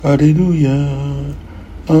Alleluia,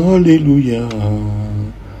 Alleluia,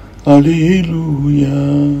 Alleluia,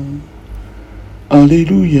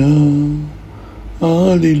 Alleluia,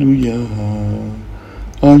 Alleluia,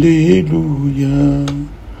 Alleluia.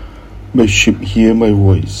 My sheep hear my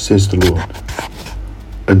voice, says the Lord.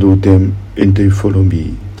 I know them and they follow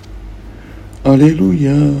me.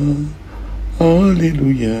 Alleluia,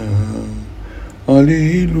 Alleluia,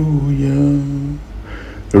 Alleluia.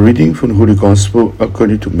 A reading from the Holy Gospel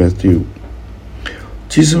according to Matthew.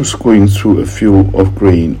 Jesus was going through a field of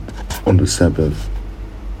grain on the Sabbath.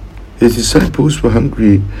 His disciples were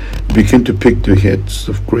hungry and began to pick the heads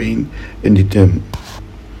of grain and eat them.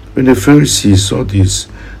 When the Pharisees saw this,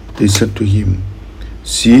 they said to him,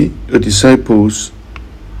 "See, your disciples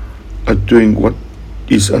are doing what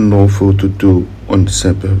is unlawful to do on the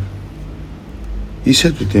Sabbath." He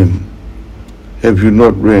said to them, "Have you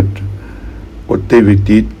not read what David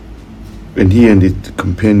did when he and his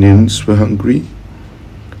companions were hungry?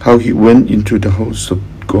 How he went into the house of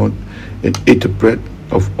God and ate the bread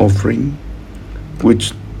of offering,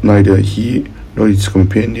 which neither he nor his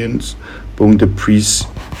companions, but the priests,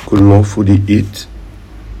 could lawfully eat?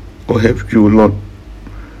 Or have you not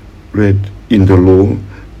read in the law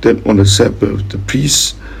that on the Sabbath the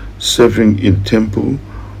priests serving in the temple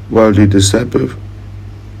violate the Sabbath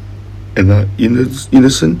and are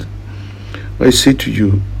innocent? I say to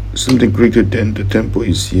you, something greater than the temple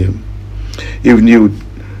is here. If you knew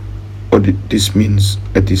what this means,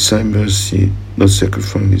 I desire mercy, not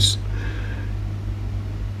sacrifice,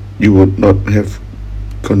 you would not have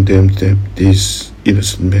condemned these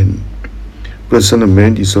innocent men. For the Son of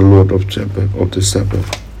Man is the Lord of the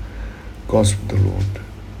Sabbath. Gospel of the Lord.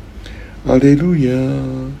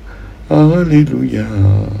 Alleluia, Alleluia,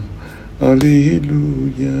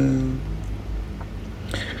 Alleluia.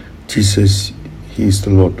 Jesus, He is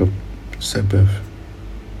the Lord of Sabbath.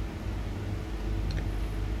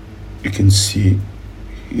 You can see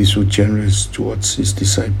He is so generous towards His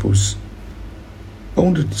disciples.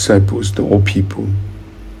 All the disciples, the all people.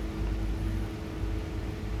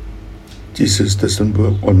 Jesus doesn't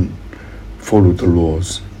work on follow the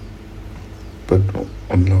laws, but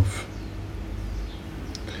on love.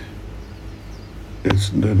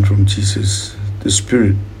 Let's learn from Jesus the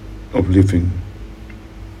spirit of living.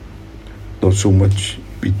 Not so much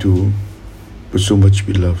we do, but so much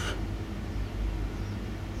we love.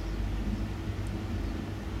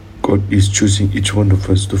 God is choosing each one of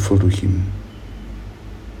us to follow Him,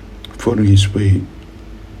 follow His way,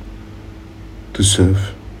 to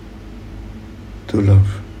serve, to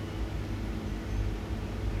love.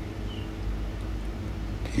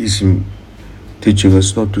 He's teaching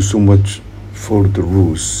us not to so much follow the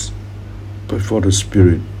rules, but follow the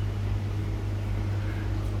Spirit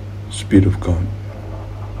of God.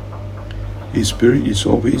 His Spirit is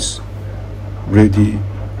always ready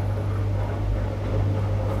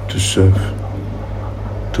to serve,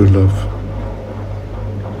 to love.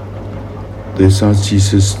 Let's ask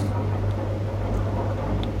Jesus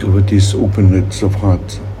to have this openness of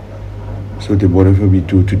heart, so that whatever we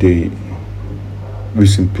do today with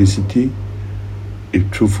simplicity,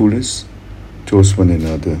 with truthfulness towards one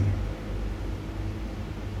another.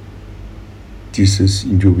 Jesus,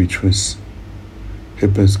 in you we trust.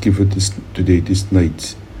 Help us give us today, this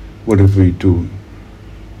night, whatever we do,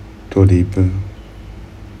 to our neighbor,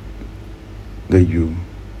 like you,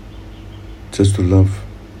 just to love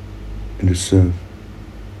and to serve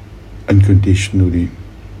unconditionally.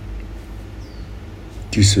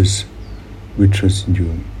 Jesus, we trust in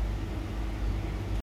you.